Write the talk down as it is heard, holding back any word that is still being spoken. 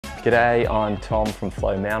G'day, I'm Tom from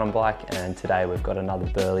Flow Mountain Bike, and today we've got another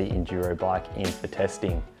burly enduro bike in for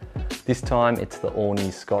testing. This time it's the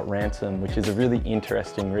all-new Scott Ransom, which is a really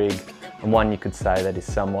interesting rig and one you could say that is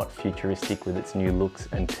somewhat futuristic with its new looks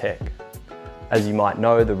and tech. As you might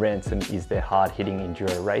know, the Ransom is their hard-hitting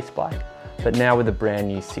enduro race bike, but now with a brand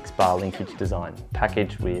new 6-bar linkage design,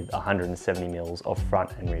 packaged with 170 mils of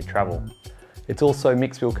front and rear travel. It's also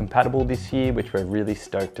mixed wheel compatible this year, which we're really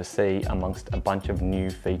stoked to see amongst a bunch of new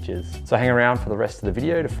features. So hang around for the rest of the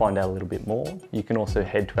video to find out a little bit more. You can also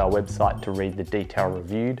head to our website to read the detail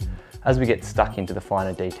reviewed as we get stuck into the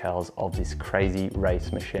finer details of this crazy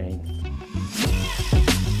race machine.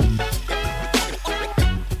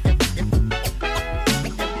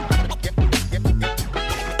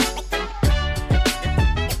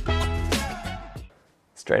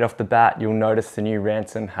 Straight off the bat, you'll notice the new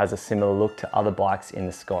Ransom has a similar look to other bikes in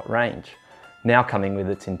the Scott range, now coming with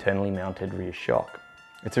its internally mounted rear shock.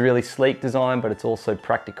 It's a really sleek design, but it's also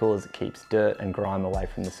practical as it keeps dirt and grime away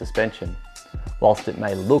from the suspension. Whilst it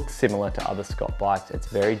may look similar to other Scott bikes, it's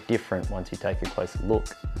very different once you take a closer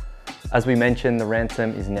look. As we mentioned, the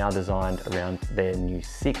Ransom is now designed around their new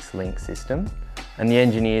 6-link system, and the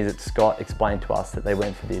engineers at Scott explained to us that they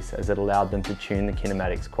went for this as it allowed them to tune the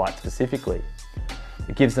kinematics quite specifically.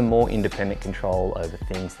 It gives them more independent control over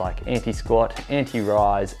things like anti-squat,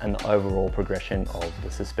 anti-rise, and the overall progression of the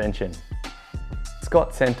suspension.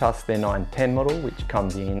 Scott sent us their 910 model, which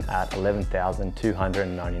comes in at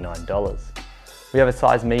 $11,299. We have a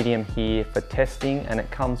size medium here for testing, and it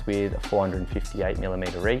comes with a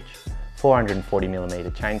 458mm reach,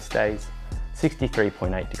 440mm chainstays,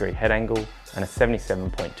 63.8 degree head angle, and a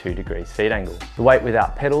 77.2 degrees feet angle. The weight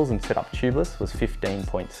without pedals and set up tubeless was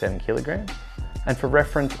 15.7 kilograms. And for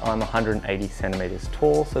reference, I'm 180 centimeters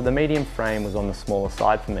tall, so the medium frame was on the smaller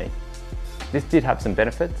side for me. This did have some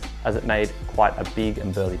benefits, as it made quite a big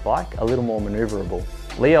and burly bike a little more maneuverable.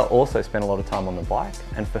 Leah also spent a lot of time on the bike,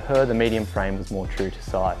 and for her the medium frame was more true to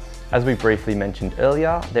size. As we briefly mentioned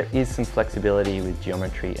earlier, there is some flexibility with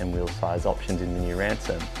geometry and wheel size options in the new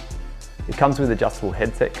Ransom. It comes with adjustable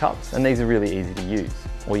headset cups, and these are really easy to use.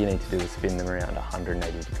 All you need to do is spin them around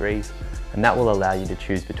 180 degrees, and that will allow you to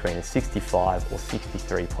choose between a 65 or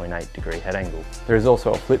 63.8 degree head angle. There is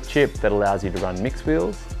also a flip chip that allows you to run mixed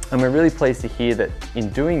wheels, and we're really pleased to hear that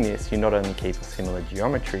in doing this, you not only keep a similar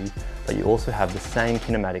geometry, but you also have the same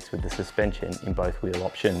kinematics with the suspension in both wheel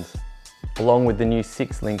options. Along with the new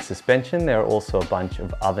 6-link suspension, there are also a bunch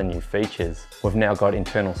of other new features. We've now got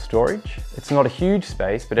internal storage. It's not a huge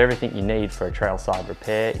space, but everything you need for a trailside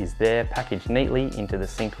repair is there, packaged neatly into the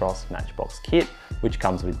Syncross Matchbox kit, which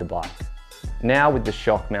comes with the bike. Now with the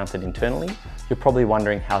shock mounted internally, you're probably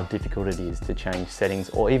wondering how difficult it is to change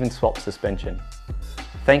settings or even swap suspension.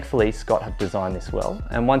 Thankfully, Scott have designed this well,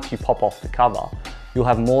 and once you pop off the cover, you'll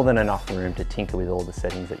have more than enough room to tinker with all the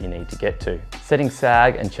settings that you need to get to. Setting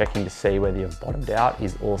sag and checking to see whether you've bottomed out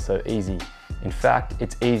is also easy. In fact,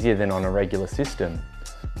 it's easier than on a regular system.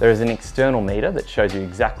 There is an external meter that shows you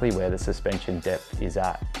exactly where the suspension depth is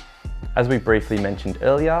at. As we briefly mentioned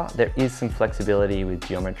earlier, there is some flexibility with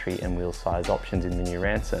geometry and wheel size options in the new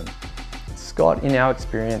Ransom. Scott, in our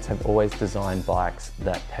experience, have always designed bikes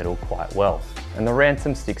that pedal quite well, and the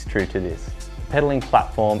Ransom sticks true to this. The pedaling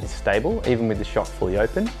platform is stable, even with the shock fully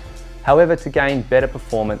open. However, to gain better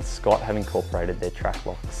performance, Scott have incorporated their track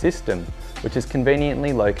lock system, which is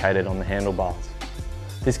conveniently located on the handlebars.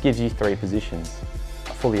 This gives you 3 positions: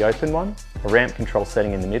 a fully open one, a ramp control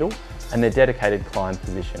setting in the middle, and their dedicated climb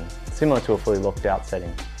position, similar to a fully locked out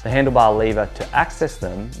setting. The handlebar lever to access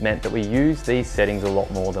them meant that we use these settings a lot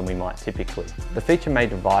more than we might typically. The feature may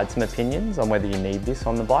divide some opinions on whether you need this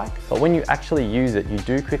on the bike, but when you actually use it, you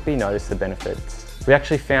do quickly notice the benefits. We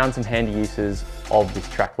actually found some handy uses of this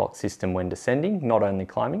track lock system when descending, not only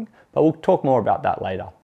climbing, but we'll talk more about that later.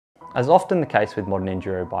 As often the case with modern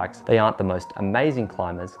enduro bikes, they aren't the most amazing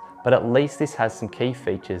climbers, but at least this has some key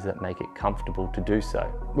features that make it comfortable to do so.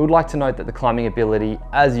 We would like to note that the climbing ability,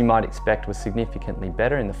 as you might expect, was significantly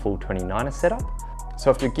better in the full 29er setup.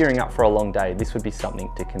 So if you're gearing up for a long day, this would be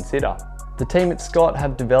something to consider. The team at Scott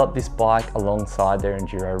have developed this bike alongside their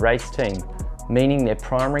enduro race team, meaning their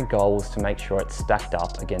primary goal was to make sure it's stacked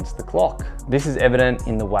up against the clock. This is evident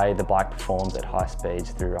in the way the bike performs at high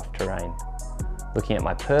speeds through rough terrain. Looking at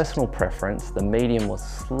my personal preference, the medium was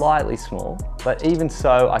slightly small, but even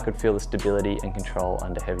so, I could feel the stability and control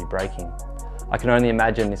under heavy braking. I can only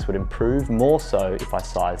imagine this would improve more so if I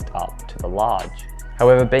sized up to the large.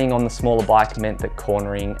 However, being on the smaller bike meant that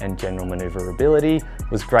cornering and general maneuverability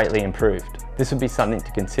was greatly improved. This would be something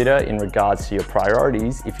to consider in regards to your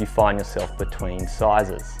priorities if you find yourself between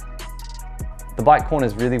sizes. The The bike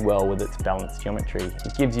corners really well with its balanced geometry.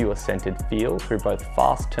 It gives you a centered feel through both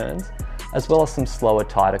fast turns as well as some slower,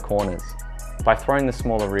 tighter corners. By throwing the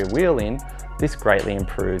smaller rear wheel in, this greatly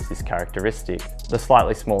improves this characteristic. The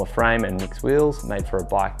slightly smaller frame and mixed wheels made for a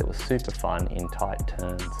bike that was super fun in tight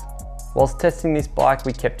turns. Whilst testing this bike,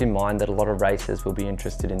 we kept in mind that a lot of racers will be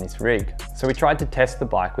interested in this rig, so we tried to test the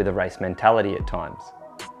bike with a race mentality at times.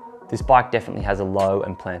 This bike definitely has a low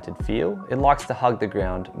and planted feel. It likes to hug the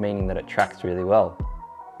ground, meaning that it tracks really well.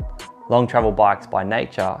 Long travel bikes by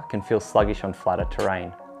nature can feel sluggish on flatter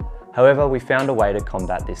terrain. However, we found a way to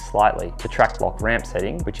combat this slightly. The track lock ramp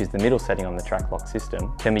setting, which is the middle setting on the track lock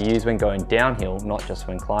system, can be used when going downhill, not just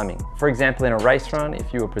when climbing. For example, in a race run,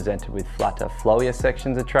 if you were presented with flatter, flowier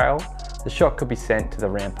sections of trail, the shot could be sent to the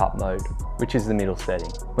ramp up mode, which is the middle setting.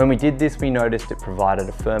 When we did this, we noticed it provided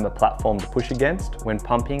a firmer platform to push against when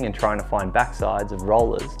pumping and trying to find backsides of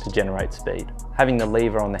rollers to generate speed. Having the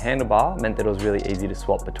lever on the handlebar meant that it was really easy to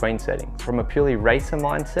swap between settings. From a purely racer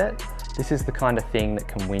mindset, this is the kind of thing that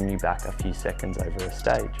can win you back a few seconds over a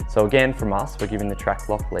stage. So again, from us, we're giving the track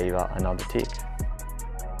lock lever another tick.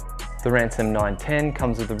 The Ransom 910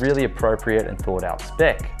 comes with a really appropriate and thought out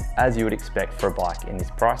spec, as you would expect for a bike in this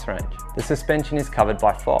price range. The suspension is covered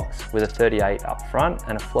by Fox with a 38 up front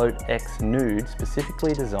and a Float X Nude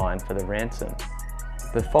specifically designed for the Ransom.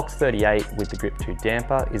 The Fox 38 with the Grip 2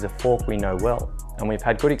 damper is a fork we know well, and we've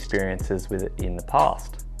had good experiences with it in the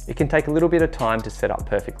past. It can take a little bit of time to set up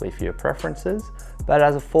perfectly for your preferences, but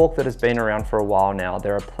as a fork that has been around for a while now,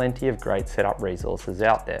 there are plenty of great setup resources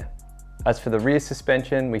out there. As for the rear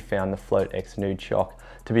suspension, we found the Float X Nude shock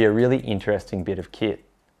to be a really interesting bit of kit.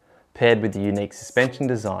 Paired with the unique suspension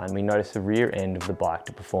design, we noticed the rear end of the bike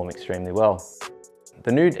to perform extremely well.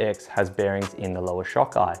 The Nude X has bearings in the lower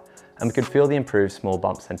shock eye, and we could feel the improved small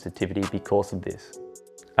bump sensitivity because of this,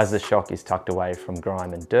 as the shock is tucked away from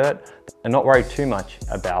grime and dirt, and not worry too much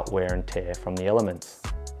about wear and tear from the elements.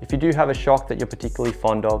 If you do have a shock that you're particularly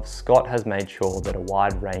fond of, Scott has made sure that a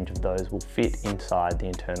wide range of those will fit inside the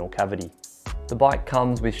internal cavity. The bike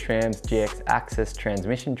comes with SRAM's GX Access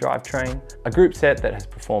transmission drivetrain, a group set that has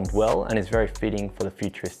performed well and is very fitting for the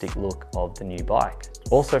futuristic look of the new bike.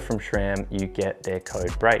 Also from SRAM, you get their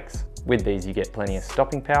code brakes. With these, you get plenty of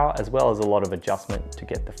stopping power as well as a lot of adjustment to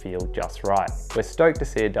get the feel just right. We're stoked to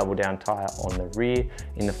see a double down tyre on the rear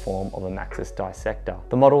in the form of a Maxxis Dissector.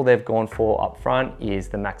 The model they've gone for up front is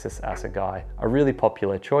the Maxxis Assegai, a really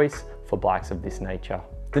popular choice for bikes of this nature.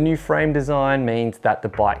 The new frame design means that the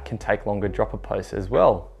bike can take longer dropper posts as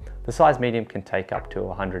well. The size medium can take up to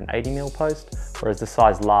a 180mm post, whereas the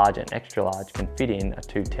size large and extra large can fit in a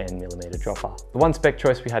 210mm dropper. The one spec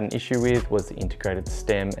choice we had an issue with was the integrated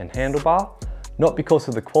stem and handlebar, not because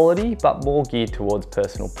of the quality, but more geared towards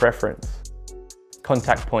personal preference.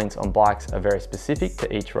 Contact points on bikes are very specific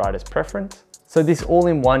to each rider's preference, so this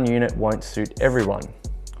all-in-one unit won't suit everyone.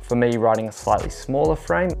 For me, riding a slightly smaller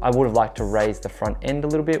frame, I would have liked to raise the front end a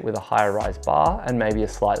little bit with a higher rise bar and maybe a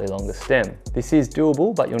slightly longer stem. This is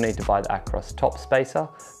doable, but you'll need to buy the Acros top spacer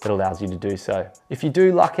that allows you to do so. If you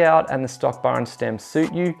do luck out and the stock bar and stem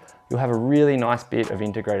suit you, you'll have a really nice bit of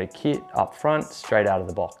integrated kit up front, straight out of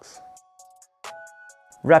the box.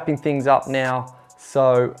 Wrapping things up now,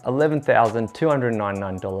 so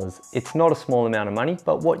 $11,299. It's not a small amount of money,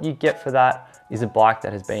 but what you get for that is a bike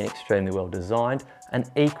that has been extremely well designed and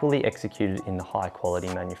equally executed in the high quality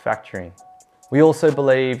manufacturing. We also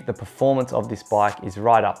believe the performance of this bike is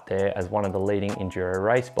right up there as one of the leading enduro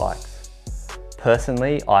race bikes.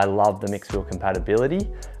 Personally, I love the mixed wheel compatibility,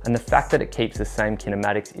 and the fact that it keeps the same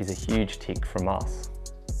kinematics is a huge tick from us.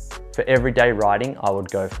 For everyday riding, I would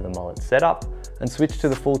go for the mullet setup and switch to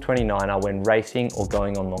the full 29er when racing or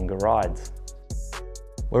going on longer rides.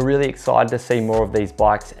 We're really excited to see more of these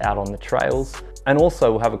bikes out on the trails, and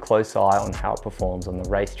also we'll have a close eye on how it performs on the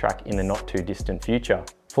racetrack in the not too distant future.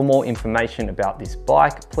 For more information about this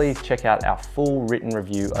bike, please check out our full written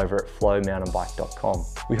review over at flowmountainbike.com.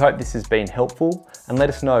 We hope this has been helpful, and let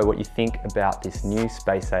us know what you think about this new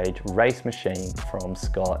space age race machine from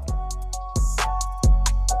Scott.